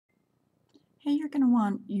Hey, you're going to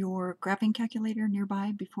want your graphing calculator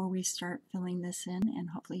nearby before we start filling this in,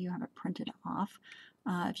 and hopefully you have it printed off.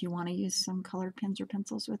 If you want to use some colored pens or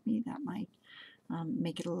pencils with me, that might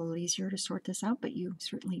make it a little easier to sort this out, but you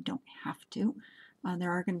certainly don't have to.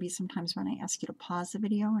 There are going to be some times when I ask you to pause the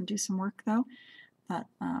video and do some work, though, but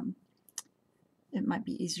it might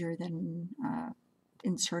be easier than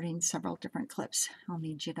inserting several different clips. I'll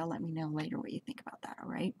need you to let me know later what you think about that, all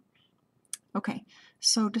right? Okay,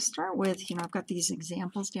 so to start with, I've got these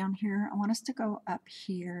examples down here. I want us to go up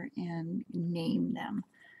here and name them.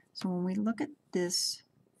 So when we look at this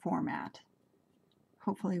format,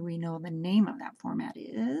 hopefully we know the name of that format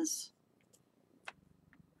is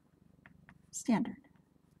standard.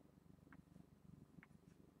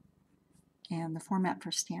 And the format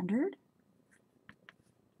for standard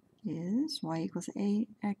is y equals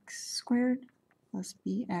ax squared plus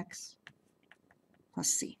bx plus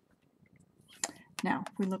c. Now,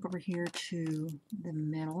 if we look over here to the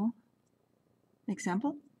middle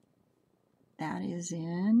example, that is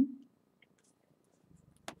in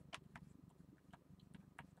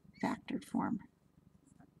factored form.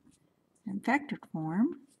 And factored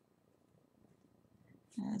form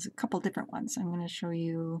has a couple different ones. I'm going to show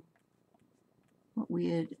you what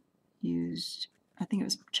we had used, I think it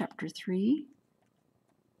was chapter 3.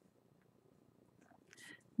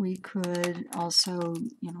 We could also,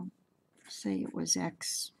 say it was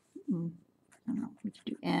x, I don't know, we could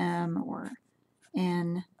do m or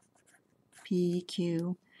n, p,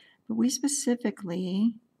 q, but we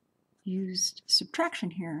specifically used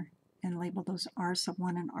subtraction here and labeled those r sub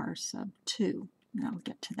 1 and r sub 2. And I'll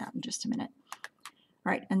get to that in just a minute.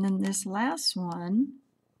 All right, and then this last one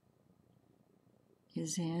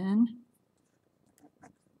is in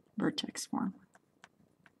vertex form.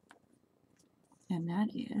 And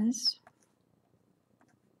that is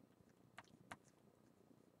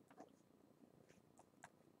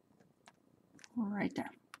right there.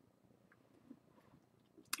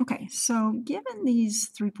 Okay, so given these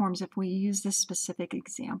three forms, if we use this specific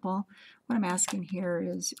example, what I'm asking here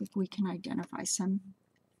is if we can identify some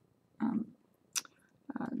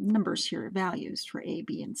numbers here, values for A,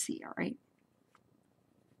 B, and C, all right?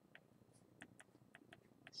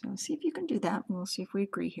 So see if you can do that, and we'll see if we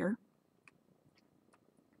agree here.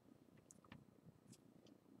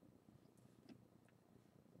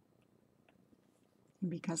 And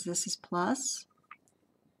because this is plus,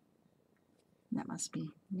 that must be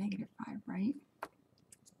 -5, right?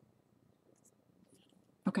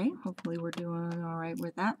 Okay, hopefully we're doing all right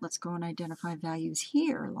with that. Let's go and identify values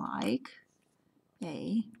here like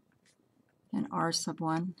A and R sub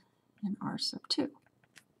 1 and R sub 2.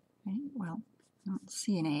 Okay, well, I don't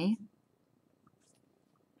see an A.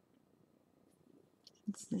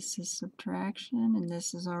 Since this is subtraction and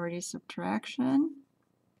this is already subtraction,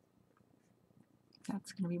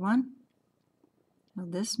 that's going to be 1. So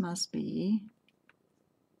this must be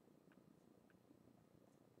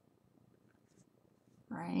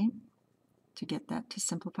right. To get that to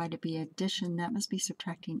simplify to be addition, that must be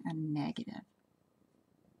subtracting a negative.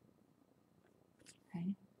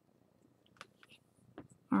 Okay.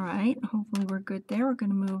 All right, hopefully we're good there. We're going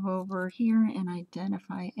to move over here and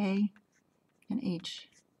identify A and H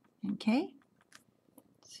and K.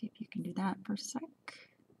 Let's see if you can do that for a sec.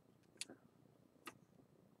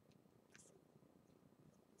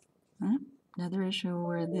 Another issue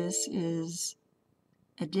where this is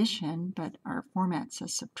addition, but our format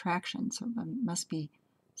says subtraction, so it must be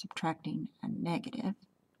subtracting a negative,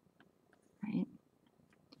 right?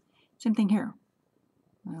 Same thing here.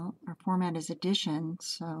 Well, our format is addition,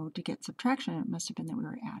 so to get subtraction, it must have been that we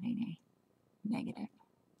were adding a negative,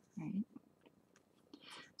 right?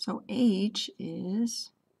 So H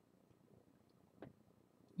is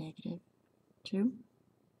 -2,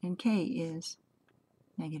 and K is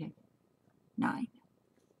 -9,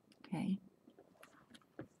 okay?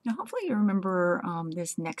 Now, hopefully you remember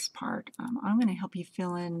this next part. I'm going to help you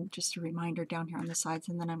fill in just a reminder down here on the sides,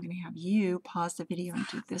 and then I'm going to have you pause the video and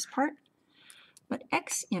do this part. But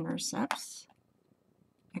x-intercepts,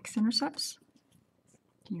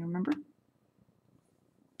 can you remember?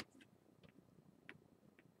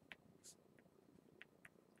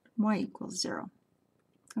 Y equals 0.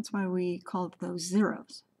 That's why we called those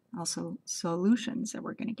zeros. Also solutions that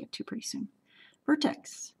we're going to get to pretty soon.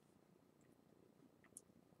 Vertex.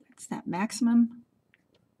 That's that maximum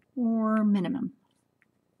or minimum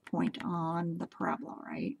point on the parabola,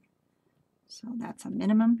 right? So that's a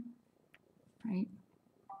minimum, right?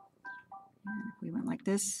 And if we went like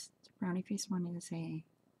this, brownie face one is a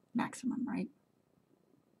maximum, right?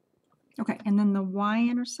 Okay, and then the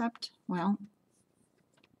y-intercept, well,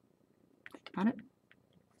 think about it.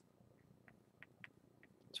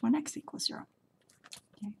 when x equals 0.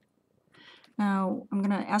 Okay. Now, I'm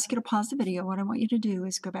going to ask you to pause the video. What I want you to do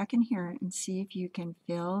is go back in here and see if you can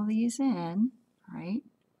fill these in, right?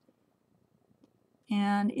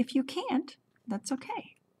 And if you can't, that's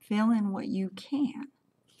okay. Fill in what you can.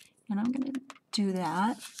 And I'm going to do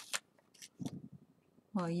that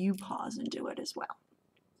while you pause and do it as well.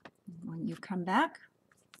 When you come back,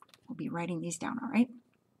 we'll be writing these down, all right?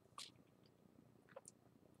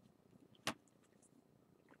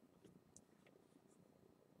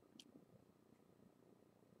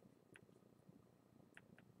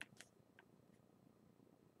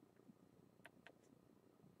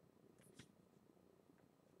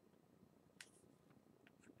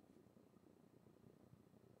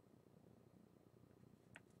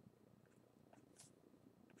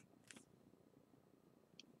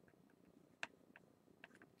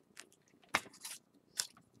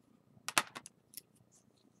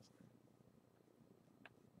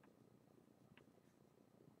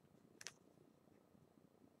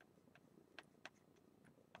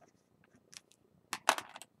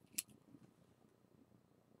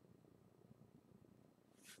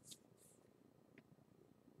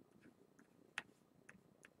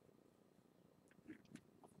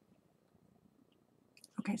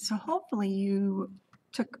 Okay, so hopefully you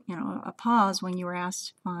took a pause when you were asked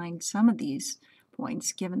to find some of these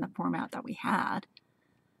points given the format that we had.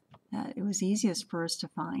 It was easiest for us to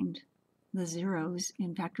find the zeros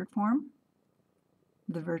in vectored form,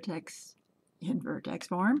 the vertex in vertex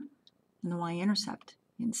form, and the y-intercept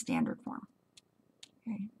in standard form.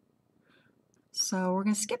 Okay. So we're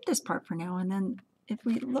going to skip this part for now, and then if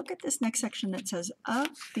we look at this next section that says of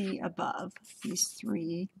the above, these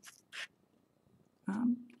three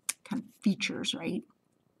kind of features, right?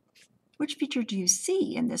 Which feature do you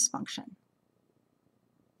see in this function?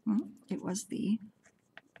 It was the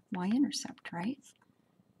y-intercept, right?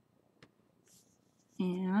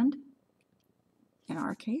 And in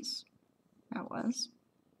our case, that was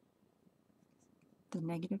the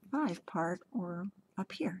 -5 part, or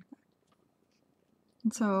up here.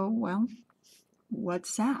 And so, well,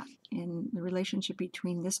 what's that in the relationship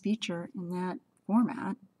between this feature and that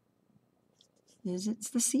format? Is it's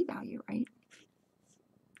the c value, right?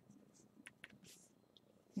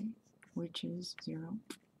 Okay. Which is 0,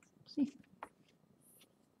 c.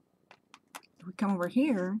 If we come over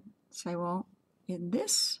here, say, well, in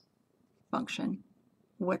this function,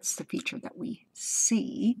 what's the feature that we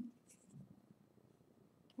see?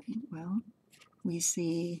 Okay, well, we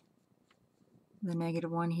see the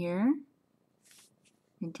 -1 here,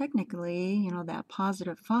 and technically, that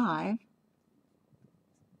 +5,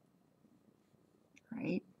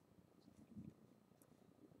 right?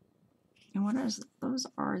 And what is those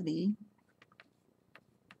are the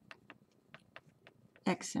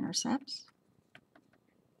x-intercepts,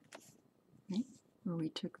 right? Where we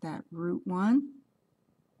took that √1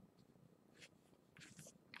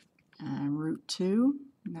 and √2,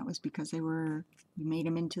 and that was because we made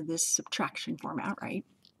them into this subtraction format, right?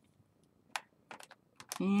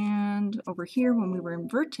 And over here, when we were in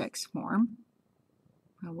vertex form,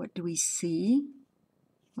 what do we see?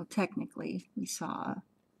 Well, technically, we saw a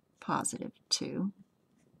 +2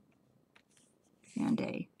 and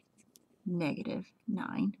a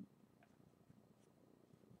 -9.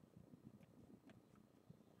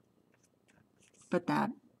 But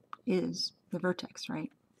that is the vertex,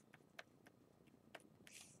 right?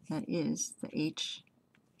 That is the h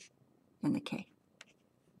and the k.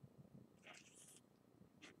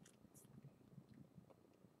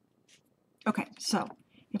 Okay, so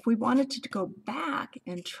if we wanted to go back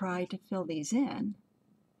and try to fill these in,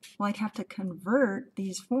 well, I'd have to convert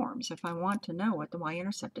these forms. If I want to know what the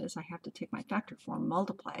y-intercept is, I have to take my factor form,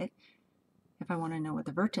 multiply it. If I want to know what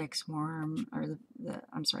the vertex form, or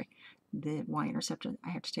the y-intercept, I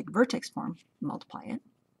have to take the vertex form, multiply it.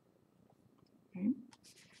 Okay.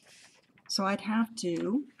 So I'd have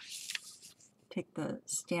to take the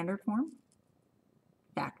standard form,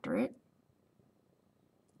 factor it,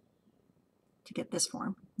 to get this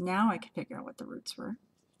form. Now I can figure out what the roots were.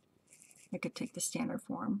 I could take the standard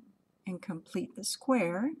form and complete the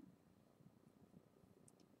square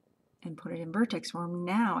and put it in vertex form.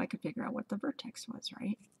 Now I could figure out what the vertex was,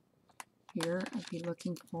 right? Here I'd be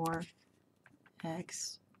looking for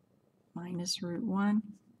x minus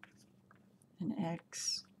 √1 and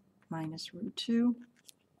x minus √2.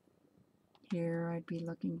 Here I'd be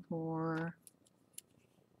looking for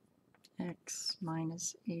x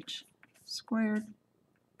minus h squared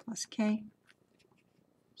plus k.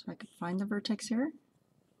 So I could find the vertex here.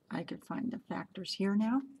 I could find the factors here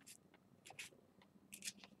now.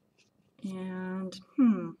 And I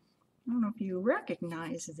don't know if if you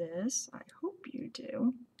recognize this. I hope you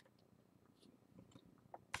do.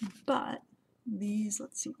 But these,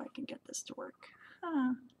 let's see if I can get this to work.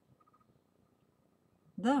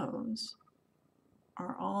 Those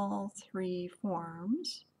are all three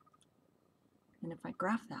forms. And if I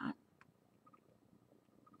graph that,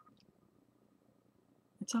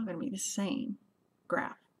 it's all going to be the same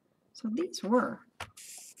graph. So these were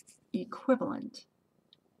equivalent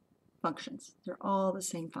functions. They're all the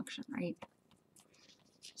same function, right?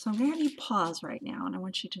 So I'm going to have you pause right now, and I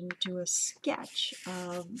want you to do a sketch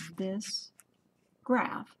of this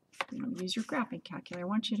graph. Use your graphing calculator. I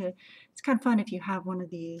want you to, it's kind of fun if you have one of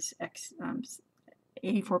these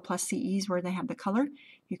 84 plus CEs where they have the color.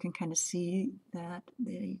 You can kind of see that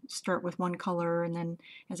they start with one color, and then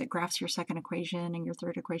as it graphs your second equation and your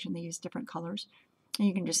third equation, they use different colors. And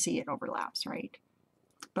you can just see it overlaps, right?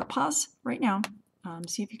 But pause right now.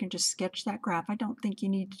 See if you can just sketch that graph. I don't think you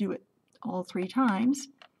need to do it all three times.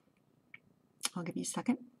 I'll give you a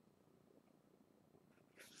second.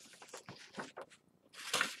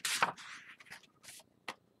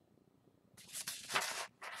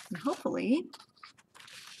 And hopefully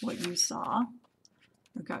what you saw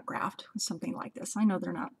or got graphed was something like this. I know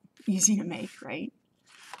they're not easy to make, right?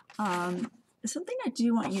 Something I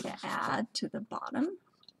do want you to add to the bottom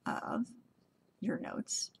of your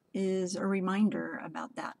notes is a reminder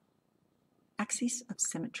about that axis of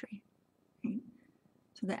symmetry. Right?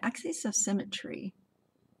 So the axis of symmetry,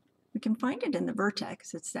 we can find it in the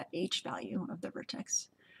vertex. It's that h value of the vertex.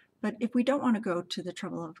 But if we don't want to go to the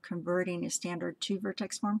trouble of converting a standard to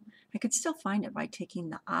vertex form, I could still find it by taking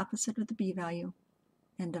the opposite of the b value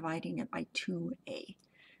and dividing it by 2a.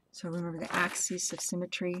 So remember, the axis of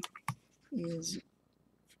symmetry is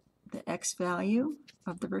the x value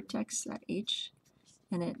of the vertex, that h,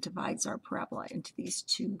 and it divides our parabola into these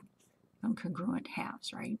two congruent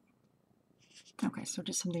halves, right? Okay, so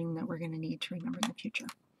just something that we're going to need to remember in the future.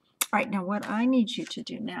 All right, now what I need you to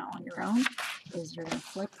do now on your own is you're going to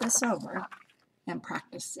flip this over and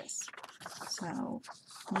practice this. So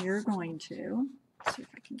you're going to, let's see if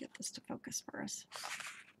I can get this to focus for us.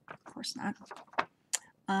 Of course not.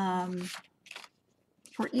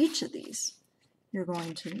 For each of these, you're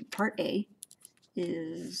going to, part A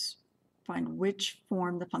is find which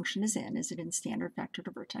form the function is in. Is it in standard, factored,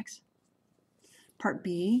 or vertex? Part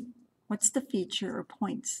B, what's the feature or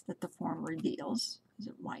points that the form reveals? Is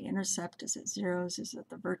it y-intercept? Is it zeros? Is it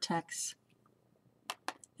the vertex?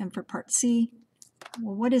 And for part C,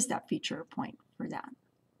 well, what is that feature or point for that?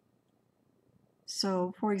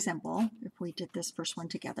 So, for example, if we did this first one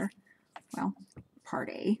together, well, part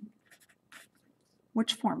A,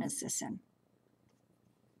 which form is this in?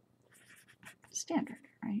 Standard,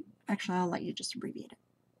 right? Actually, I'll let you just abbreviate it,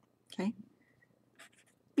 okay?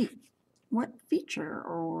 B, what feature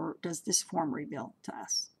or does this form reveal to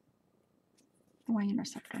us? The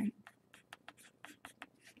y-intercept, right?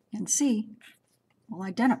 And C, we'll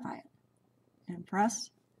identify it. And for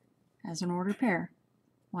us, as an ordered pair,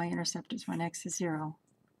 y-intercept is when x is 0,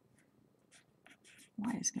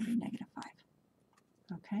 y is going to be -5.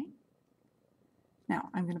 Okay? Now,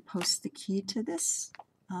 I'm going to post the key to this.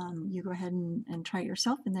 You go ahead and try it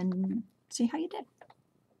yourself and then see how you did.